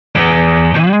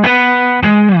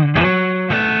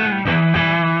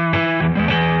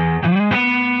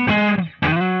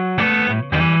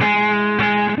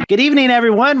Good evening,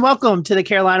 everyone. Welcome to the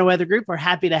Carolina Weather Group. We're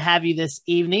happy to have you this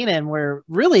evening, and we're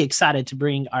really excited to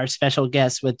bring our special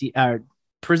guest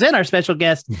present our special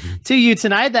guest to you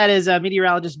tonight. That is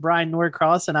meteorologist Brian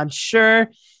Norcross, and I'm sure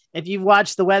if you've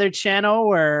watched the Weather Channel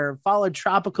or followed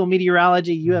tropical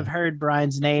meteorology, you have heard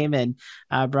Brian's name, and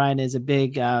Brian is a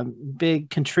big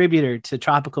contributor to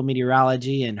tropical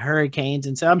meteorology and hurricanes,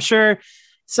 and so I'm sure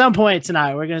some point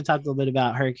tonight we're going to talk a little bit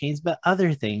about hurricanes, but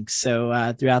other things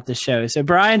throughout the show. So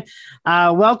Brian,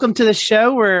 welcome to the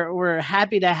show. We're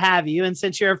happy to have you, and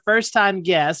since you're a first-time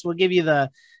guest, we'll give you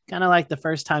the kind of like the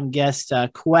first-time guest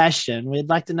question. We'd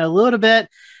like to know a little bit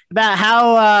about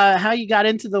how you got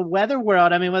into the weather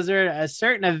world. I mean, was there a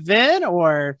certain event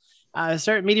or a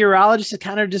certain meteorologist that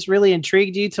kind of just really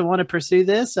intrigued you to want to pursue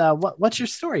this? What's your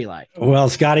story like? Well,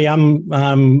 Scotty,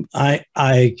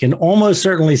 I can almost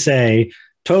certainly say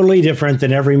totally different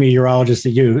than every meteorologist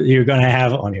that you're going to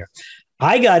have on here.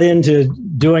 I got into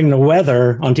doing the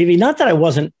weather on TV. Not that I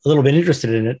wasn't a little bit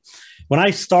interested in it. When I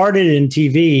started in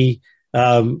TV,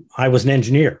 I was an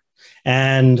engineer,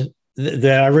 and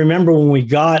I remember when we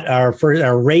got our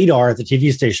radar at the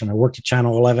TV station. I worked at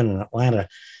Channel 11 in Atlanta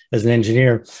as an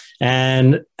engineer,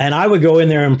 and I would go in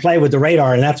there and play with the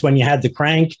radar, and that's when you had the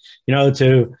crank,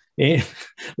 to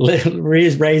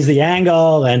raise the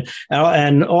angle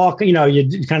and all,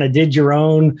 you kind of did your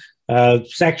own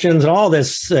sections and all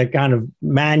this kind of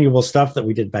manual stuff that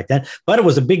we did back then. But it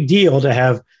was a big deal to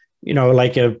have,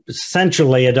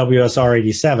 essentially a WSR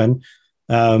 87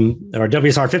 or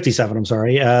WSR 57, I'm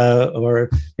sorry, or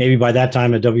maybe by that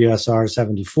time a WSR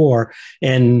 74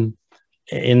 in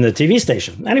the TV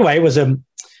station. Anyway, it was a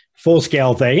full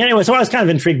scale thing. Anyway, so I was kind of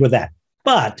intrigued with that.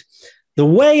 But the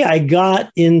way I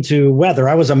got into weather,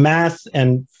 I was a math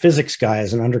and physics guy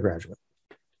as an undergraduate.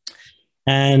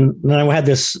 And then I had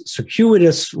this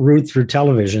circuitous route through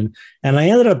television, and I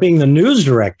ended up being the news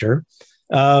director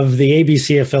of the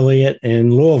ABC affiliate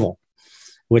in Louisville,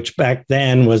 which back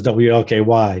then was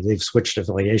WLKY. They've switched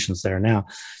affiliations there now.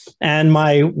 And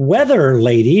my weather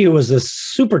lady, who was this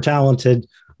super talented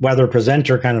weather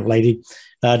presenter kind of lady,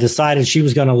 decided she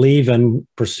was going to leave and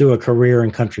pursue a career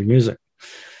in country music.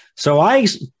 So I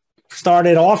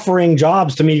started offering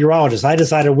jobs to meteorologists. I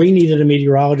decided we needed a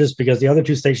meteorologist because the other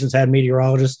two stations had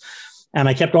meteorologists. And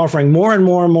I kept offering more and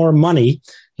more and more money,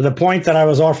 to the point that I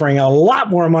was offering a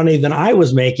lot more money than I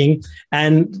was making,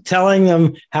 and telling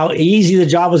them how easy the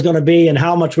job was going to be and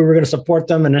how much we were going to support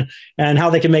them, and how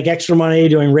they could make extra money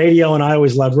doing radio. And I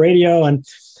always loved radio. And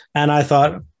I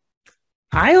thought,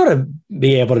 I ought to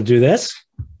be able to do this.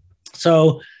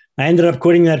 So I ended up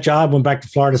quitting that job, went back to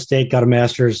Florida State, got a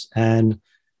master's, and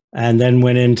then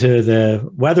went into the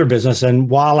weather business. And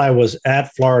while I was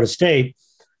at Florida State,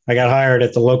 I got hired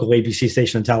at the local ABC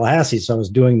station in Tallahassee. So I was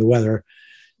doing the weather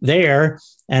there.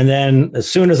 And then as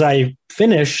soon as I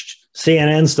finished,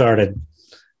 CNN started.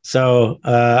 So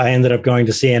I ended up going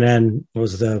to CNN. It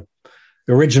was the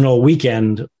original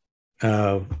weekend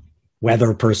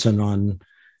weather person on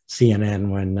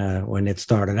CNN when it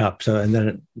started up. So, and then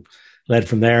it led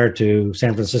from there to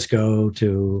San Francisco,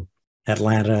 to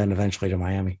Atlanta, and eventually to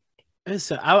Miami.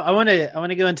 So I want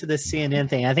to go into the CNN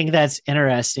thing. I think that's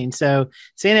interesting. So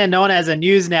CNN, known as a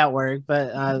news network,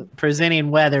 but presenting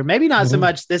weather, maybe not so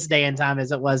much this day and time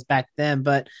as it was back then.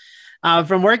 But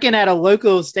from working at a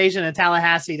local station in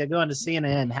Tallahassee to going to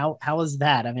CNN, how was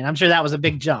that? I mean, I'm sure that was a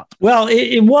big jump. Well,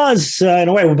 it was in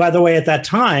a way. Well, by the way, at that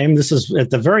time, this is at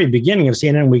the very beginning of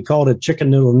CNN, we called it Chicken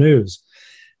Noodle News.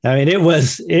 I mean, it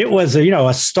was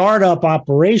a startup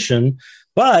operation.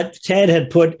 But Ted had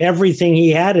put everything he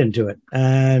had into it.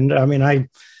 And I mean,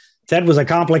 Ted was a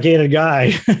complicated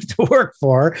guy to work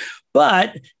for,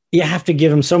 but you have to give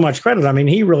him so much credit. I mean,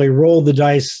 he really rolled the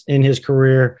dice in his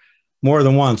career more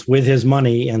than once with his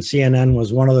money. And CNN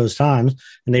was one of those times,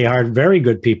 and they hired very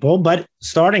good people, but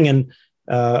starting in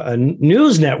a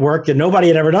news network that nobody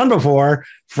had ever done before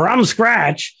from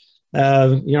scratch.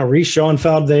 Reese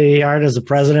Schoenfeld, they hired as the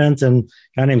president, and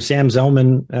a guy named Sam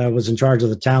Zellman was in charge of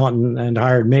the talent and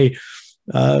hired me.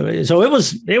 So it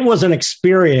was an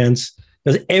experience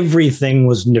because everything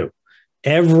was new,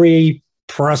 every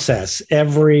process,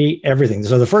 everything.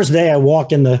 So the first day I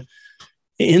walk in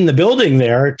the building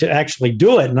there to actually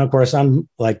do it, and of course I'm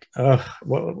like,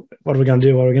 what are we going to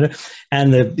do? What are we going to do?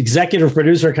 And the executive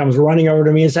producer comes running over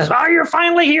to me and says, "Oh, you're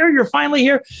finally here! You're finally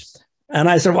here!" And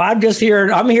I said, "Well, I'm just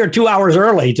here. I'm here 2 hours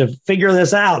early to figure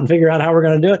this out and figure out how we're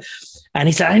going to do it." And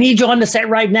he said, "I need you on the set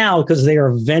right now," because they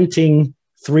are venting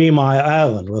 3 Mile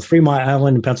Island. Well, 3 Mile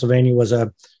Island in Pennsylvania was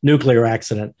a nuclear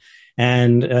accident.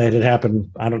 And it had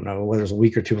happened, I don't know, whether it was a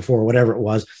week or two before, or whatever it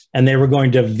was. And they were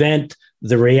going to vent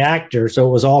the reactor. So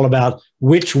it was all about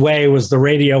which way was the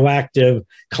radioactive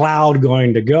cloud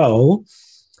going to go.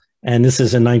 And this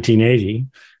is in 1980.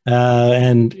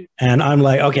 And I'm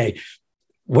like, okay,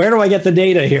 where do I get the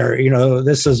data here?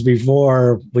 This is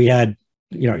before we had,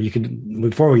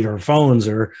 before we had phones,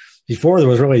 or before there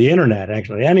was really the internet,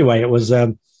 actually. Anyway, it was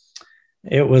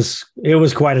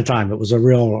quite a time. It was a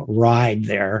real ride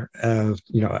there, as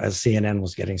CNN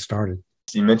was getting started.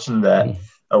 So you mentioned that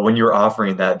when you were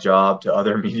offering that job to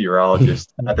other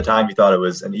meteorologists, at the time you thought it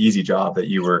was an easy job that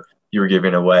you were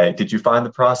giving away. Did you find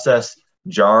the process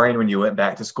jarring when you went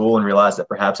back to school and realized that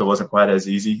perhaps it wasn't quite as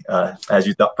easy as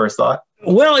you first thought?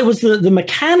 Well, it was the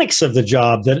mechanics of the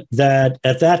job that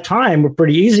at that time were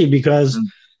pretty easy because,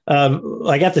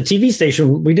 like at the TV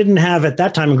station, we didn't have at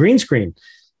that time a green screen.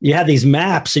 You had these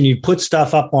maps, and you put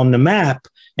stuff up on the map,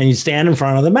 and you stand in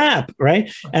front of the map,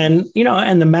 right? And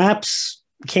and the maps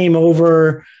came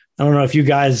over. I don't know if you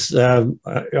guys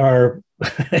are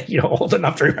old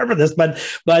enough to remember this, but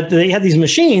they had these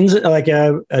machines like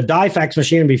a die-fax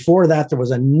machine, and before that there was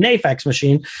a NAFAX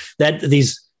machine that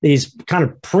these kind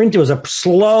of print. It was a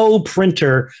slow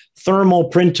printer, thermal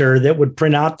printer that would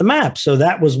print out the map. So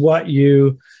that was what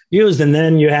you used, and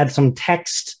then you had some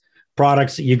text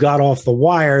products that you got off the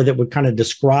wire that would kind of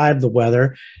describe the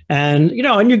weather, and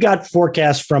you got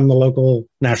forecasts from the local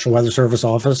National Weather Service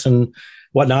office and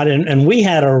whatnot. And we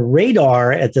had a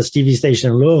radar at this TV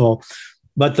station in Louisville,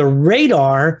 but the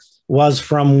radar was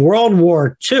from World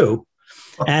War II.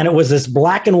 And it was this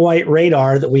black and white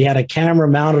radar that we had a camera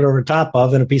mounted over top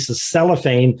of, and a piece of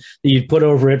cellophane that you'd put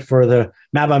over it for the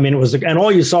map. I mean, and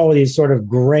all you saw were these sort of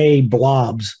gray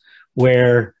blobs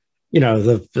where,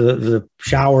 the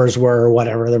showers were or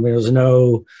whatever. I mean, there was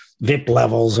no VIP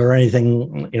levels or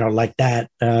anything, like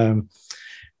that.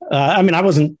 I mean, I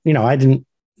wasn't, I didn't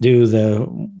do the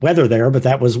weather there,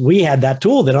 but we had that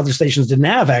tool that other stations didn't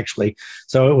have, actually.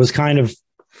 So it was kind of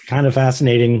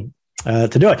fascinating to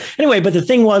do it. Anyway, but the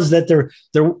thing was that there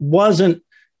wasn't,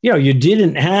 you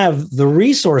didn't have the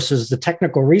resources, the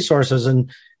technical resources,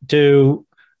 and you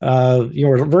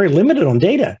were very limited on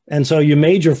data. And so you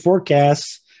made your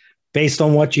forecasts based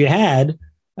on what you had,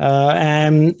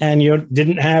 and you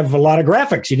didn't have a lot of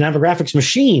graphics. You didn't have a graphics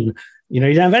machine. You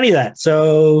didn't have any of that.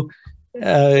 So,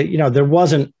 it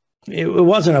wasn't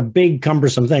a big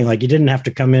cumbersome thing. Like you didn't have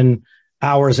to come in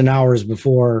hours and hours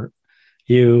before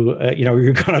you're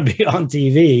going to be on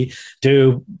TV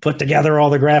to put together all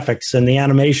the graphics and the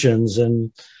animations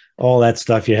and all that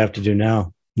stuff you have to do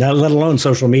now, let alone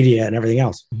social media and everything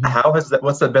else. What's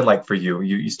that been like for you?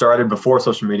 You started before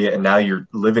social media, and now you're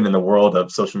living in the world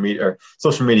of social media, or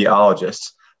social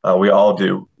mediaologists. We all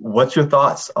do. What's your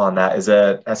thoughts on that?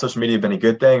 Has social media been a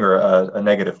good thing or a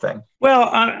negative thing? Well,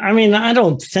 I mean, I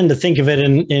don't tend to think of it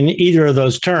in either of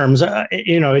those terms.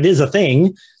 It is a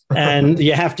thing, and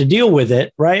you have to deal with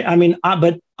it, right? I mean,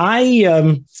 I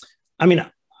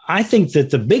think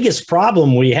that the biggest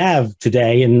problem we have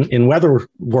today in weather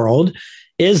world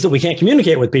is that we can't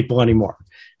communicate with people anymore.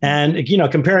 And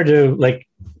compared to like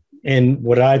in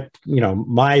what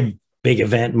my big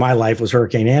event in my life was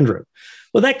Hurricane Andrew.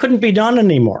 Well, that couldn't be done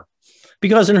anymore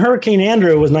because in Hurricane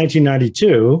Andrew, it was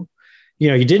 1992.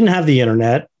 You didn't have the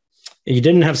internet. You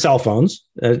didn't have cell phones.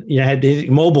 You had the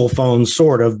mobile phones,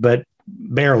 sort of, but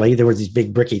barely. There were these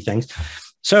big bricky things.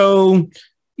 So,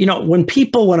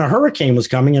 when a hurricane was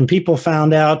coming and people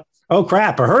found out, oh,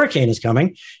 crap, a hurricane is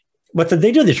coming, what did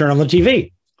they do? They turned on the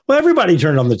TV. Well, everybody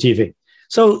turned on the TV.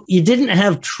 So you didn't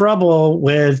have trouble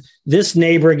with this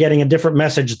neighbor getting a different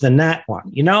message than that one.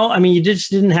 You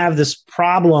just didn't have this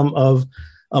problem of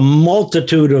a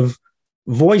multitude of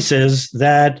voices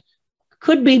that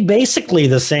could be basically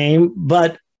the same,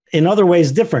 but in other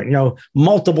ways different,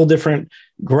 multiple different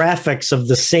graphics of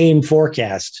the same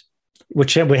forecast,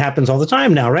 which happens all the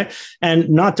time now, right? And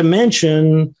not to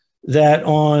mention that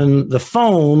on the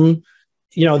phone,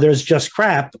 there's just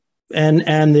crap.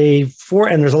 And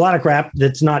there's a lot of crap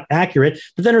that's not accurate,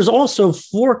 but then there's also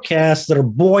forecasts that are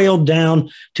boiled down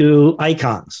to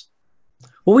icons.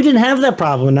 Well, we didn't have that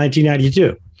problem in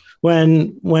 1992.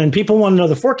 When people want to know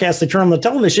the forecast, they turn on the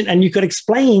television and you could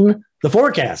explain the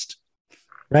forecast,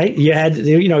 right? You had,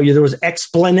 there was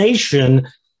explanation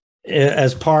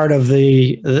as part of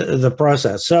the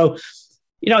process. So,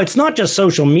 it's not just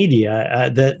social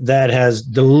media that has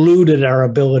diluted our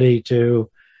ability to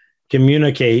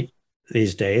communicate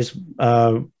these days.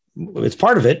 It's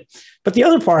part of it. But the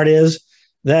other part is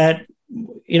that,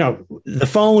 the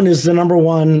phone is the number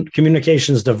one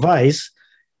communications device.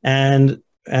 And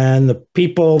the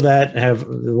people that have,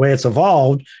 the way it's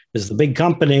evolved is the big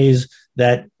companies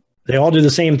that They all do the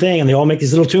same thing, and they all make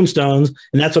these little tombstones.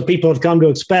 And that's what people have come to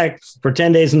expect for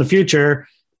 10 days in the future.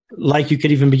 Like you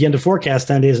could even begin to forecast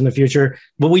 10 days in the future,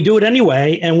 but we do it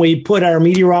anyway. And we put our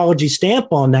meteorology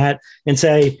stamp on that and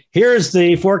say, here's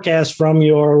the forecast from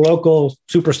your local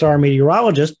superstar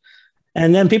meteorologist.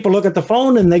 And then people look at the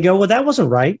phone and they go, well, that wasn't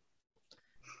right.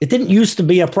 It didn't used to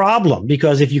be a problem,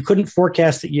 because if you couldn't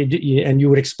forecast it, and you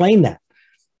would explain that,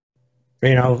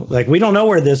 like, we don't know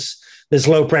where this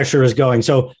low pressure is going.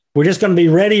 So we're just going to be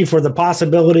ready for the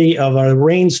possibility of a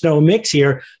rain snow mix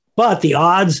here. But the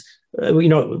odds,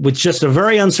 it's just a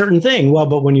very uncertain thing. Well,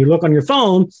 but when you look on your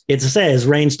phone, it says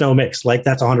rain snow mix, like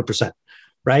that's 100%,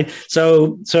 right?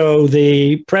 So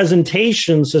the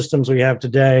presentation systems we have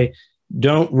today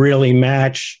don't really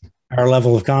match our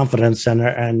level of confidence and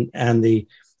the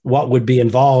what would be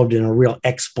involved in a real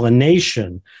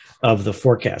explanation of the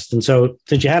forecast. And so,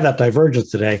 since you have that divergence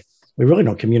today, we really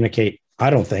don't communicate, I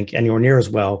don't think, anywhere near as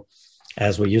well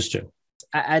as we used to.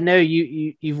 I know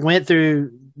you've went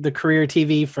through the career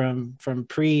TV from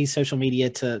pre-social media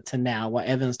to now, what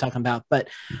Evan's talking about. But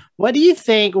what do you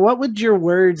think, what would your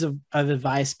words of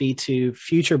advice be to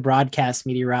future broadcast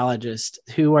meteorologists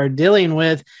who are dealing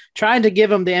with trying to give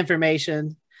them the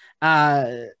information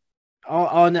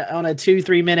on a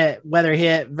 2-3 minute weather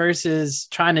hit versus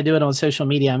trying to do it on social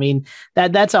media? I mean,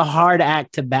 that's a hard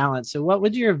act to balance. So what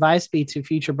would your advice be to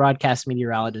future broadcast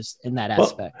meteorologists in that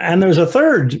aspect? And there's a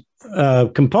third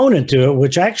component to it,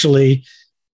 which actually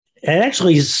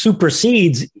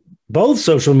supersedes both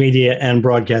social media and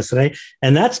broadcast today,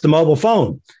 and that's the mobile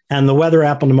phone and the weather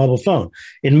app on the mobile phone.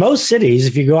 In most cities,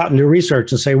 if you go out and do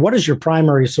research and say, what is your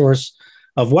primary source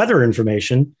of weather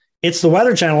information? It's the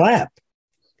Weather Channel app.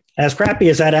 As crappy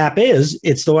as that app is,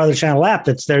 it's the Weather Channel app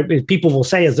that's there. People will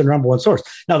say is the number one source.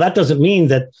 Now, that doesn't mean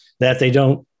that they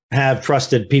don't have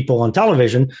trusted people on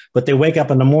television, but they wake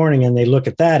up in the morning and they look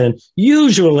at that, and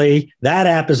usually that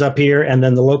app is up here, and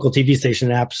then the local TV station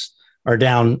apps are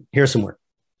down here somewhere,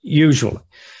 usually.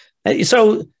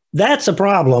 So that's a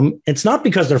problem. It's not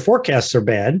because their forecasts are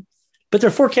bad, but their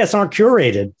forecasts aren't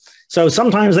curated. So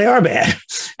sometimes they are bad.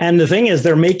 And the thing is,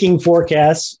 they're making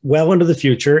forecasts well into the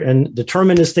future and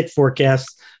deterministic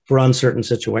forecasts for uncertain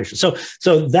situations.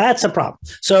 So that's a problem.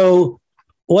 So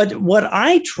what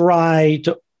I try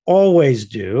to always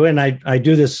do, and I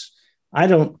do this, I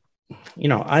don't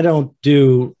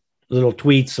do little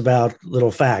tweets about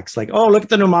little facts like, oh, look at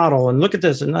the new model and look at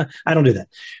this. And I don't do that.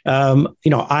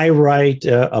 I write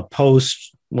a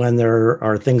post when there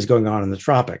are things going on in the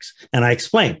tropics, and I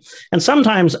explain. And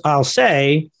sometimes I'll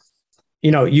say,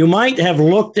 you might have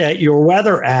looked at your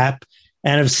weather app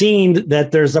and have seen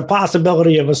that there's a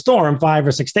possibility of a storm 5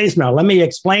 or 6 days from now. Let me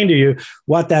explain to you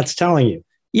what that's telling you.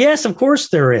 Yes, of course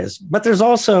there is, but there's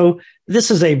also,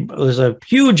 there's a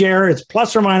huge error. It's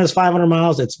plus or minus 500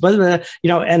 miles. It's blah, blah,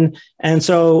 blah, and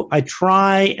so I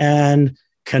try and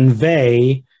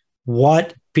convey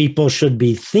what people should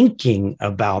be thinking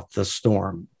about the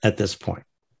storm at this point,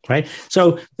 right?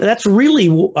 So that's really,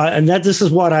 this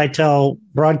is what I tell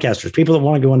broadcasters, people that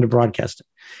want to go into broadcasting.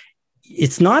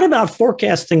 It's not about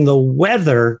forecasting the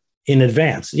weather in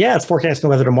advance. Yeah, it's forecasting the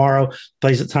weather tomorrow,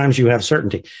 places at times you have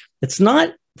certainty. It's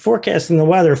not forecasting the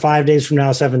weather 5 days from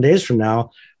now, 7 days from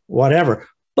now, whatever.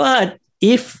 But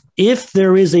if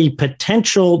there is a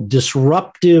potential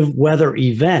disruptive weather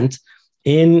event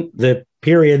in the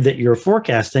period that you're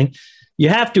forecasting, you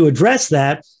have to address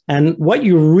that. And what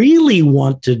you really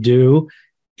want to do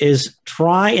is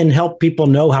try and help people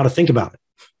know how to think about it.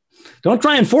 Don't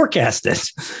try and forecast it,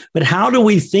 but how do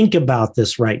we think about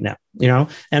this right now?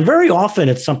 And very often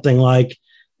it's something like,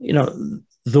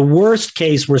 the worst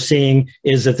case we're seeing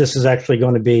is that this is actually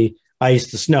going to be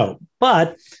ice to snow.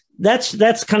 But that's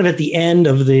kind of at the end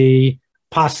of the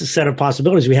set of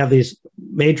possibilities. We have these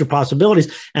major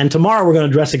possibilities. And tomorrow we're going to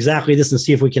address exactly this and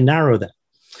see if we can narrow that.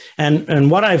 And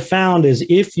what I've found is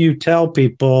if you tell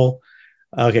people,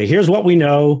 okay, here's what we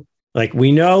know. Like,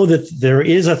 we know that there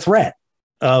is a threat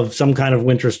of some kind of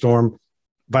winter storm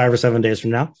 5 or 7 days from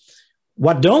now.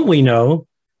 What don't we know?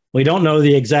 We don't know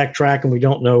the exact track, and we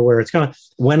don't know where it's going.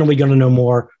 When are we going to know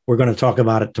more? We're going to talk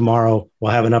about it tomorrow.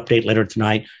 We'll have an update later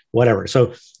tonight, whatever.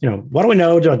 So, what do we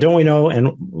know? Don't we know?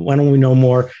 And when will we know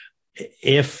more?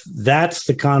 If that's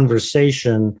the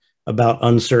conversation about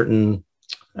uncertain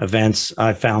events,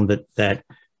 I found that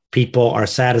people are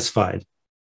satisfied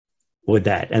with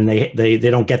that, and they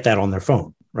don't get that on their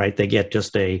phone, right? They get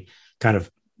just a kind of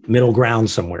middle ground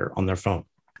somewhere on their phone.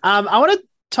 I want to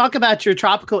talk about your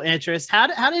tropical interest.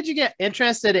 How did you get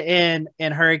interested in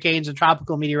hurricanes and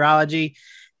tropical meteorology?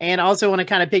 And also want to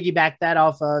kind of piggyback that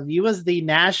off of, you was the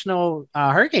national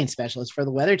hurricane specialist for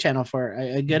the Weather Channel for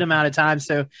a good amount of time.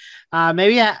 So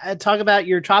maybe talk about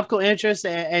your tropical interests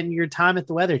and your time at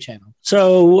the Weather Channel.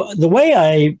 So the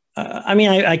way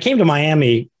I came to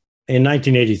Miami in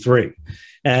 1983.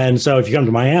 And so if you come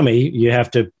to Miami, you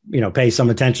have to, pay some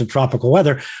attention to tropical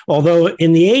weather. Although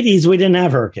in the 80s, we didn't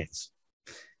have hurricanes.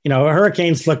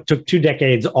 Hurricanes took 2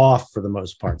 decades off for the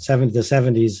most part, the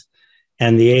 70s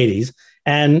and the 80s.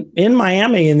 And in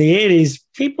Miami in the 80s,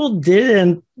 people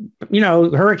didn't,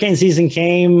 hurricane season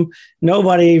came,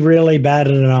 nobody really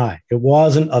batted an eye. It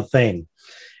wasn't a thing.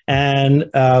 And,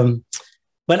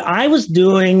 but I was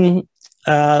doing,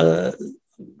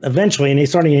 eventually, and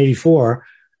starting in 84,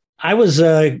 I was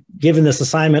given this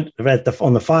assignment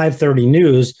on the 5:30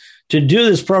 news to do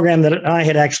this program that I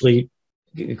had actually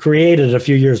created a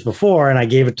few years before, and I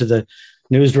gave it to the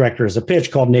news director as a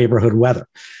pitch called Neighborhood Weather.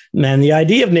 And the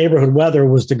idea of Neighborhood Weather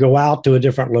was to go out to a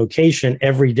different location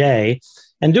every day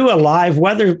and do a live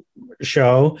weather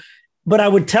show, but I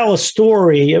would tell a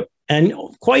story, and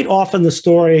quite often the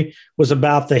story was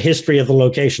about the history of the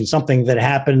location, something that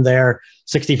happened there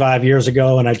 65 years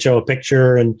ago, and I'd show a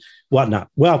picture and whatnot.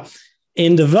 Well,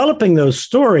 in developing those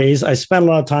stories, I spent a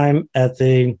lot of time at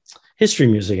the History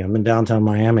Museum in downtown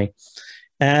Miami.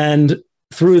 And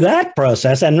through that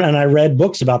process, and I read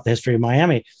books about the history of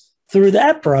Miami, through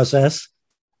that process,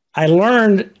 I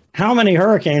learned how many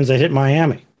hurricanes had hit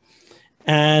Miami.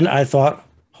 And I thought,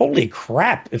 holy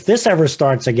crap, if this ever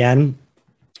starts again,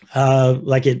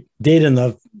 like it did in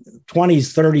the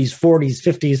 20s, 30s, 40s,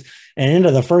 50s, and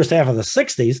into the first half of the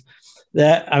 60s,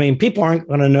 people aren't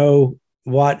going to know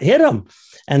what hit them.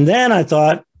 And then I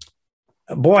thought,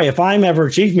 boy, if I'm ever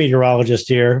chief meteorologist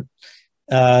here,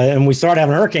 and we start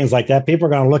having hurricanes like that, people are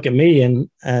going to look at me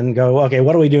and go, okay,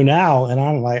 what do we do now? And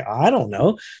I'm like, I don't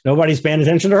know. Nobody's paying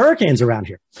attention to hurricanes around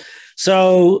here.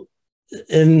 So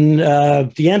in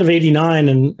the end of 89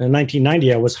 and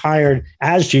 1990, I was hired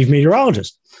as chief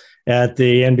meteorologist at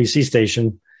the NBC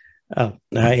station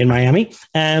in Miami.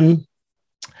 And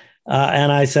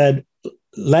I said,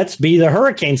 let's be the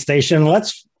hurricane station.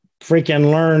 Let's freaking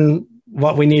learn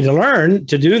what we need to learn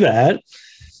to do that.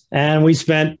 And we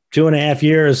spent 2.5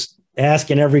 years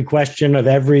asking every question of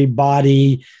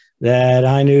everybody that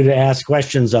I knew to ask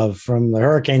questions of, from the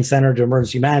Hurricane Center to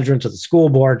emergency management to the school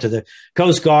board to the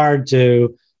Coast Guard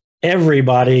to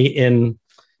everybody in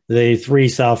the 3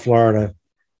 South Florida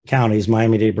counties,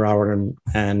 Miami-Dade, Broward,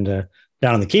 and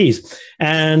down in the Keys.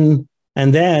 And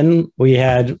then we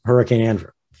had Hurricane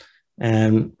Andrew.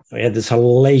 And we had this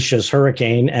hellacious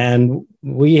hurricane, and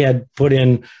we had put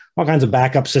in all kinds of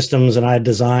backup systems, and I had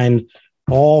designed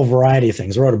all variety of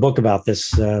things. I wrote a book about this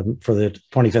for the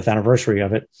 25th anniversary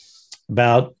of it,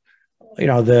 about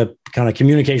the kind of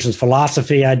communications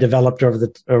philosophy I developed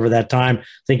over that time,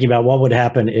 thinking about what would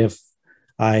happen if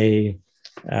I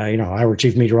were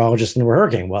chief meteorologist and there were a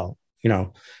hurricane. Well,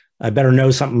 I better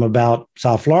know something about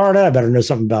South Florida. I better know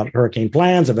something about hurricane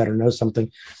plans. I better know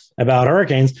something about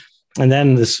hurricanes. And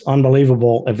then this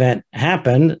unbelievable event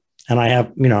happened, and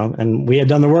and we had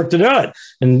done the work to do it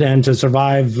and to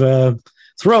survive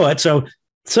through it.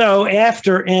 So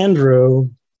after Andrew,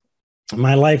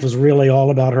 my life was really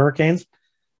all about hurricanes.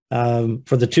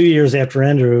 For the 2 years after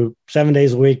Andrew, 7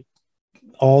 days a week,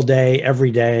 all day,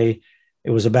 every day,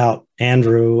 it was about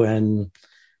Andrew. And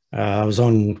I was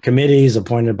on committees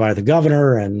appointed by the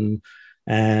governor, and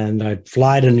I'd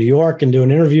fly to New York and do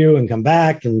an interview and come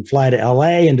back and fly to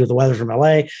LA and do the weather from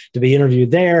LA to be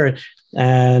interviewed there,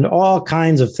 and all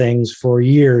kinds of things for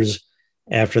years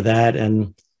after that.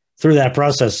 And through that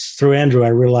process, through Andrew, I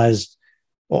realized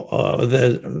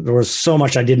there was so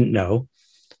much I didn't know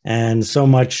and so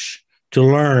much to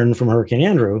learn from Hurricane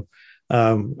Andrew.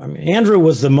 Andrew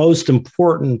was the most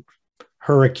important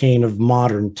hurricane of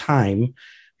modern time,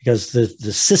 because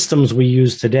the systems we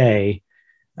use today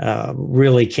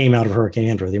really came out of Hurricane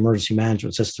Andrew. The emergency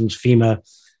management systems, FEMA,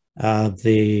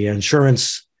 the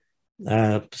insurance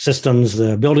systems,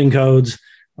 the building codes,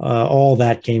 all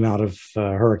that came out of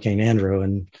Hurricane Andrew.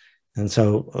 And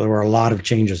so there were a lot of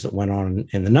changes that went on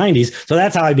in the 90s. So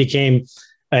that's how I became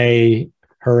a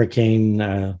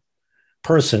hurricane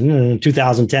person. And in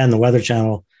 2010, the Weather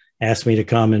Channel asked me to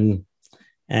come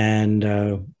and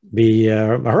be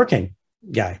a hurricane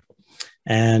guy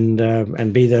and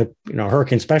be the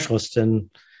hurricane specialist. And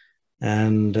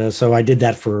so I did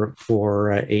that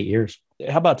for 8 years.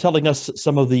 How about telling us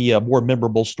some of the more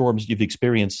memorable storms you've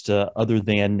experienced other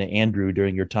than Andrew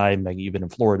during your time? You've been in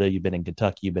Florida, you've been in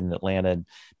Kentucky, you've been in Atlanta, and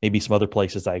maybe some other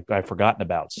places I've forgotten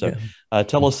about. So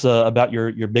tell us about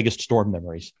your biggest storm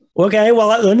memories. Okay, well,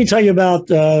 let me tell you about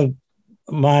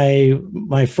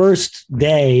my first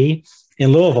day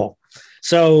in Louisville.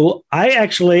 So I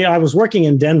was working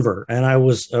in Denver, and I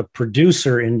was a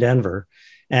producer in Denver.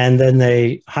 And then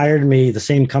they hired me, the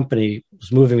same company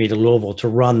was moving me to Louisville to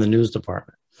run the news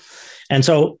department. And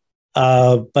so,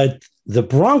 but the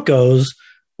Broncos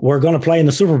were going to play in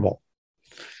the Super Bowl.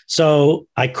 So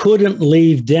I couldn't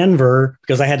leave Denver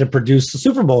because I had to produce the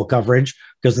Super Bowl coverage,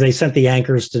 because they sent the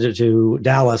anchors to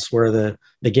Dallas where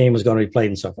the game was going to be played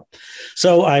and so forth.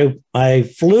 So I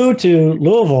flew to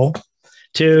Louisville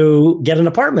to get an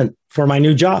apartment for my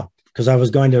new job, because I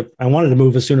wanted to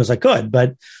move as soon as I could,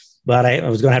 but I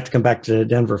was going to have to come back to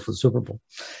Denver for the Super Bowl.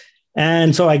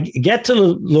 And so I get to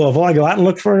Louisville, I go out and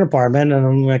look for an apartment,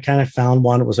 and I kind of found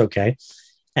one that was okay.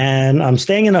 And I'm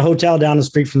staying in a hotel down the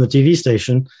street from the TV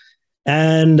station,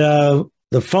 and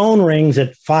the phone rings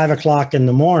at 5:00 in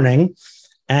the morning,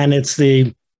 and it's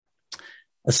the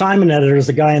assignment editor, is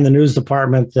the guy in the news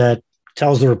department that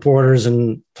tells the reporters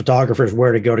and photographers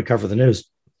where to go to cover the news.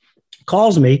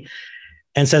 Calls me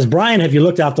and says, "Brian, have you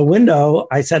looked out the window?"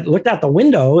 I said, "Looked out the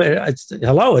window?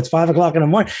 Hello, it's 5:00 in the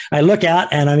morning." I look out,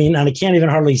 and I can't even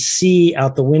hardly see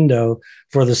out the window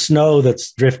for the snow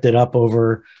that's drifted up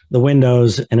over the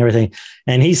windows and everything.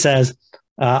 And he says,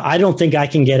 "I don't think I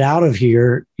can get out of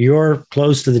here. You're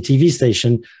close to the TV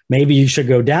station. Maybe you should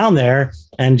go down there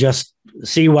and just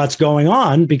see what's going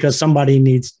on, because somebody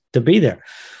needs to be there."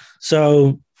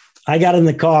 So I got in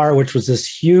the car, which was this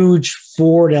huge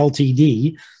Ford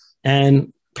LTD,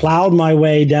 and plowed my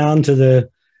way down to the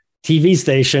TV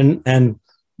station, and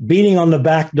beating on the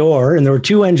back door. And there were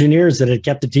two engineers that had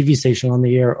kept the TV station on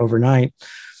the air overnight.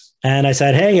 And I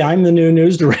said, "Hey, I'm the new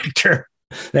news director."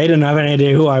 They didn't have any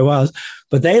idea who I was,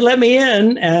 but they let me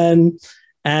in.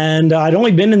 And I'd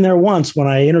only been in there once when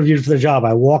I interviewed for the job.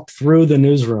 I walked through the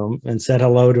newsroom and said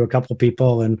hello to a couple of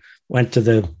people and went to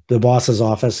the boss's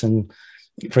office and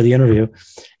for the interview.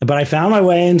 But I found my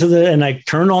way and I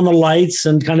turned on the lights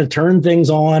and kind of turned things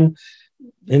on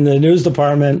in the news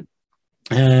department,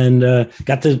 and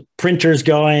got the printers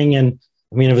going. And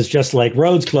I mean, it was just like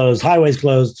roads closed, highways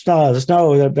closed,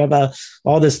 snow, blah, blah,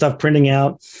 all this stuff printing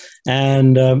out.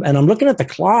 And I'm looking at the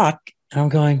clock, and I'm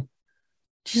going,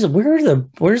 "Geez,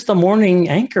 where's the morning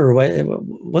anchor?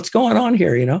 What's going on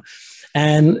here?" You know?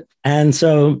 And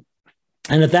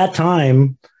at that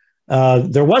time,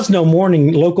 there was no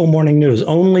local morning news,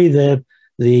 only the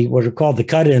what are called the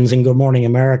cut-ins in Good Morning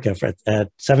America at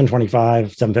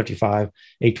 7:25, 7:55,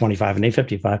 8:25, and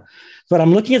 8:55. But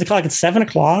I'm looking at the clock at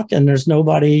 7:00, and there's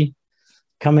nobody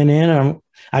coming in.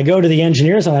 I go to the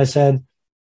engineers, and I said,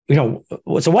 "So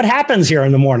what happens here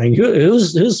in the morning?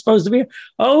 Who's supposed to be here?"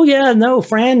 "Oh yeah, no,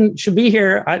 Fran should be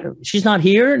here." "She's not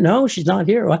here." "No, she's not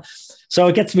here." So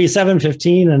it gets to be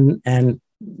 7:15, and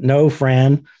no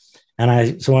Fran. And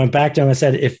I went back to him. I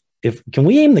said, if can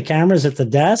we aim the cameras at the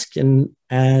desk?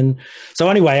 And so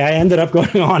anyway, I ended up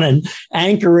going on and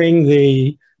anchoring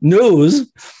the news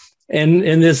in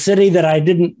this city that I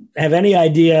didn't have any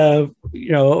idea,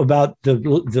 about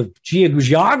the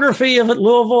geography of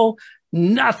Louisville.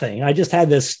 Nothing. I just had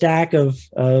this stack of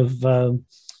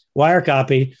wire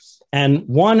copy. And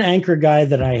one anchor guy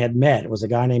that I had met was a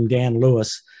guy named Dan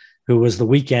Lewis, who was the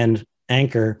weekend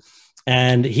anchor.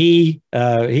 And he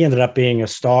ended up being a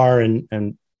star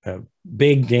and a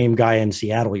big name guy in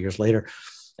Seattle years later.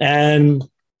 And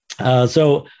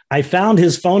so I found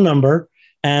his phone number,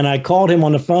 and I called him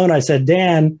on the phone. I said,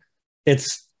 "Dan,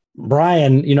 it's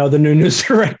Brian, the new news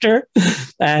director."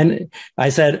 And I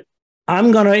said,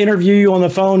 "I'm going to interview you on the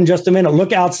phone in just a minute.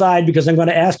 Look outside, because I'm going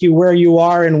to ask you where you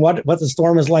are and what the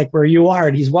storm is like where you are."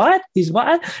 And he's, "What? He's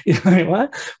what?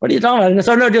 What? What are you talking about?" And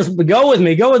so, "No, just go with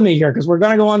me here, because we're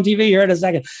going to go on TV here in a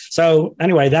second." So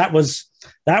anyway, that was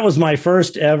my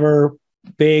first ever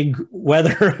big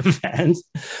weather event.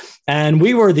 And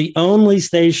we were the only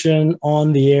station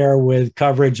on the air with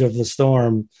coverage of the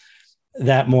storm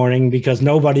that morning, because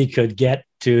nobody could get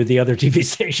to the other TV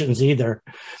stations either.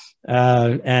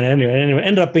 And anyway, it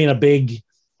ended up being a big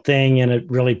thing, and it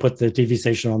really put the TV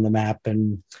station on the map,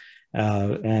 and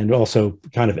also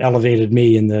kind of elevated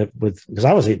me because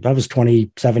I was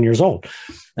 27 years old,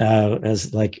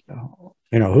 as like,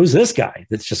 who's this guy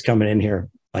that's just coming in here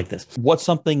like this? What's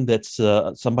something that's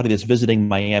somebody that's visiting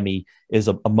Miami is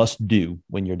a must do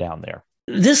when you're down there?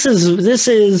 This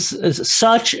is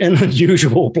such an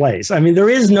unusual place. I mean, there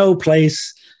is no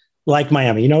place like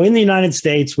Miami. In the United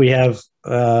States, we have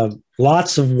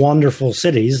lots of wonderful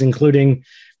cities, including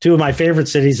two of my favorite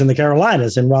cities in the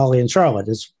Carolinas, in Raleigh and Charlotte,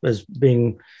 as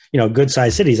being, good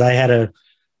sized cities. I had a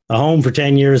home for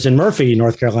 10 years in Murphy,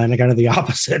 North Carolina, kind of the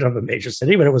opposite of a major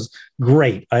city, but it was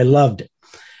great. I loved it.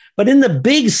 But in the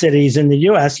big cities in the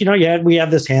U.S., we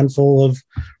have this handful of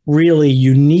really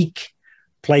unique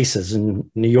places in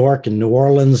New York and New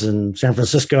Orleans and San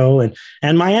Francisco,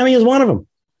 and Miami is one of them.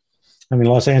 I mean,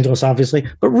 Los Angeles, obviously,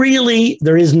 but really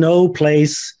there is no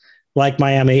place like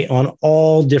Miami on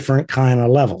all different kind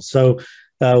of levels. So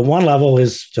one level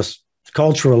is just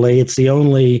culturally, it's the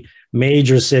only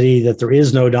major city that there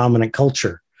is no dominant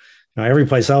culture. Every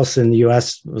place else in the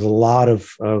U.S. was a lot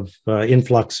of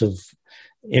influx of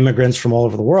immigrants from all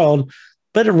over the world,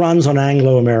 but it runs on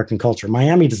Anglo-American culture.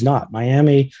 Miami does not.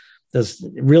 Miami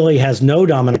really has no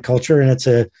dominant culture, and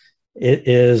it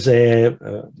is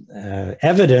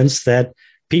evidence that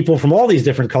people from all these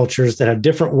different cultures that have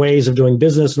different ways of doing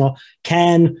business and all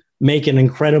can make an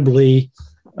incredibly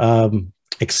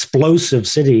explosive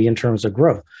city in terms of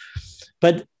growth.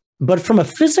 But from a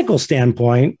physical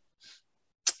standpoint,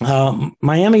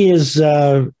 Miami is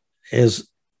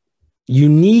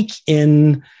unique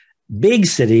in big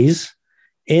cities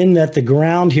in that the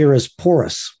ground here is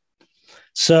porous.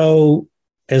 So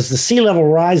as the sea level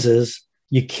rises,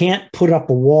 you can't put up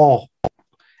a wall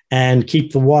and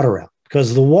keep the water out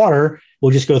because the water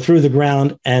will just go through the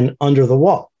ground and under the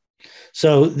wall.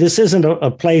 So this isn't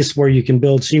a place where you can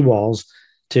build seawalls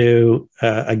to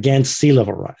against sea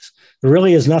level rise. There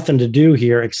really is nothing to do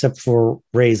here except for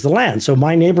raise the land. So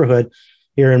my neighborhood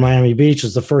here in Miami Beach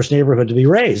is the first neighborhood to be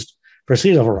raised for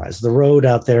sea level rise. The road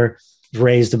out there is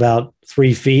raised about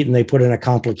 3 feet, and they put in a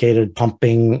complicated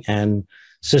pumping and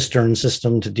cistern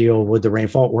system to deal with the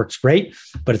rainfall. It works great,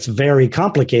 but it's very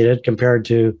complicated compared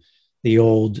to the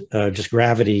old just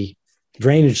gravity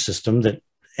drainage system that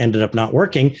ended up not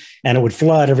working, and it would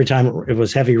flood every time it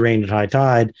was heavy rain at high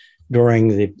tide during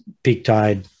the peak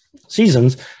tide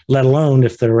seasons, let alone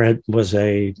if there was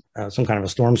some kind of a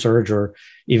storm surge or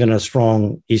even a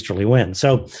strong easterly wind.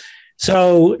 So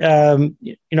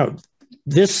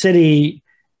this city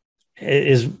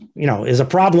is a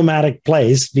problematic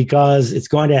place because it's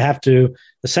going to have to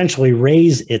essentially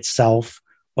raise itself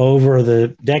over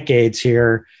the decades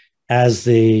here as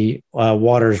the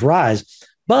waters rise.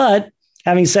 But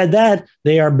having said that,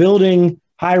 they are building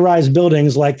high-rise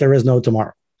buildings like there is no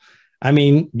tomorrow. I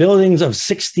mean, buildings of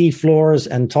 60 floors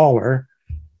and taller.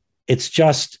 It's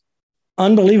just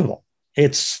unbelievable.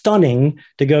 It's stunning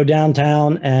to go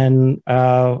downtown and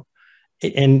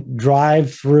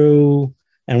drive through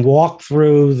and walk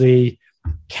through the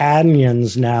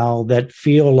canyons now that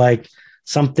feel like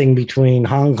something between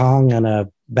Hong Kong and a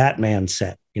Batman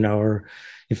set, or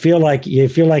you feel like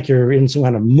you're in some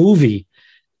kind of movie.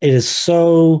 It is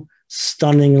so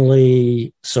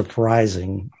stunningly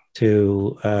surprising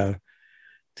to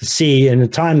see in the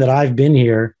time that I've been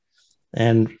here.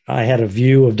 And I had a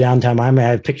view of downtown Miami. I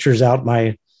have pictures out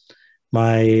my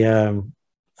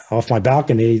off my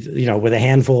balcony, with a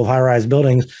handful of high-rise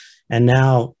buildings. And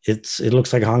now it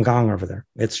looks like Hong Kong over there.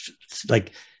 It's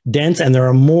like dense, and there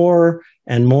are more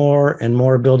and more and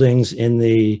more buildings in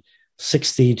the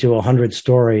 60 to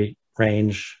 100-story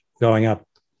range going up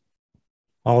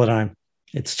all the time.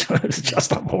 It's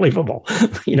just unbelievable,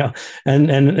 and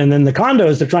then the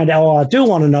condos, they're trying to outdo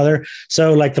one another.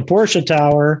 So like the Porsche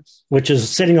Tower, which is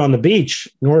sitting on the beach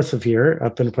north of here,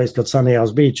 up in a place called Sunny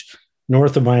Isles Beach,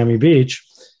 north of Miami Beach,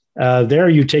 there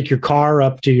you take your car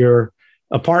up to your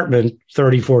apartment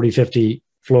 30, 40, 50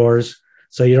 floors.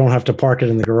 So you don't have to park it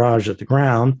in the garage at the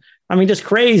ground. I mean, just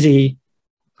crazy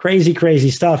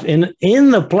stuff in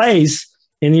the place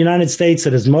in the United States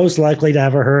that is most likely to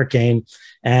have a hurricane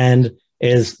and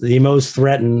is the most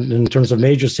threatened in terms of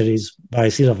major cities by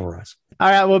sea level rise. All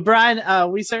right. Well,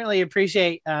 Brian, we certainly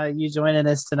appreciate you joining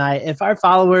us tonight. If our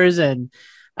followers and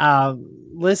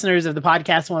listeners of the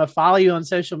podcast want to follow you on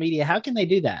social media, how can they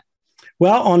do that?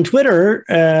 Well, on Twitter,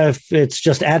 it's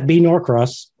just at B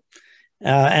Norcross.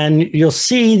 And you'll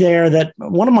see there that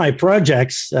one of my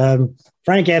projects,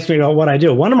 Frank asked me about what I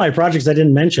do. One of my projects I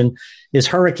didn't mention is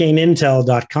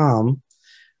hurricaneintel.com.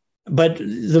 But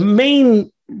the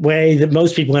main way that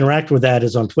most people interact with that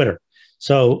is on Twitter.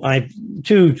 So I have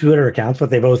 2 Twitter accounts, but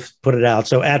they both put it out.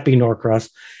 So at B Norcross.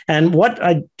 And what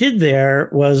I did there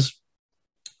was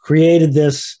created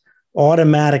this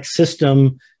automatic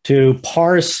system to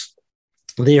parse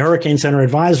the Hurricane Center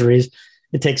advisories.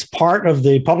 It takes part of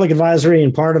the public advisory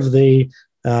and part of the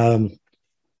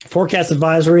forecast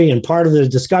advisory and part of the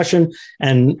discussion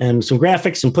and some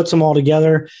graphics and puts them all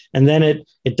together. And then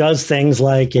it does things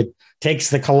like it takes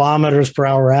the kilometers per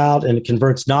hour out and it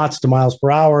converts knots to miles per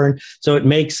hour. And so it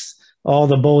makes all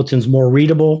the bulletins more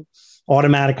readable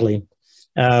automatically.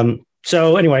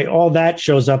 So anyway, all that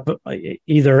shows up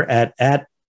either at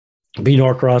B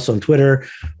Norcross on Twitter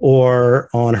or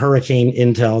on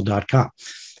hurricaneintel.com.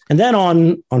 And then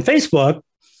on Facebook,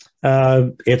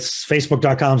 it's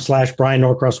facebook.com/Brian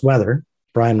Norcross Weather,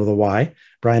 Brian with a Y,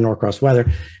 Brian Norcross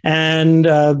Weather. And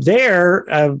there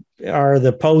are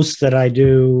the posts that I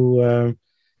do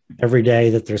every day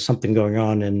that there's something going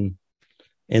on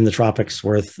in the tropics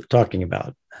worth talking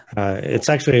about. It's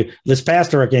actually this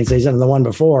past hurricane season and the one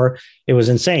before, it was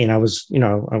insane. I was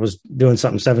doing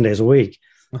something 7 days a week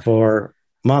for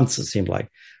months, it seemed like.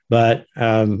 But,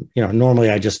 normally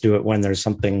I just do it when there's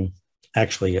something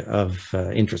actually of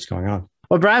interest going on.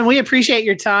 Well, Brian, we appreciate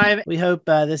your time. We hope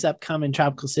this upcoming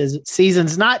tropical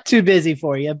season's not too busy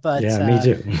for you, but yeah, me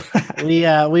too.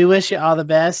 we wish you all the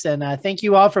best. And thank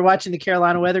you all for watching the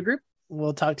Carolina Weather Group.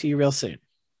 We'll talk to you real soon.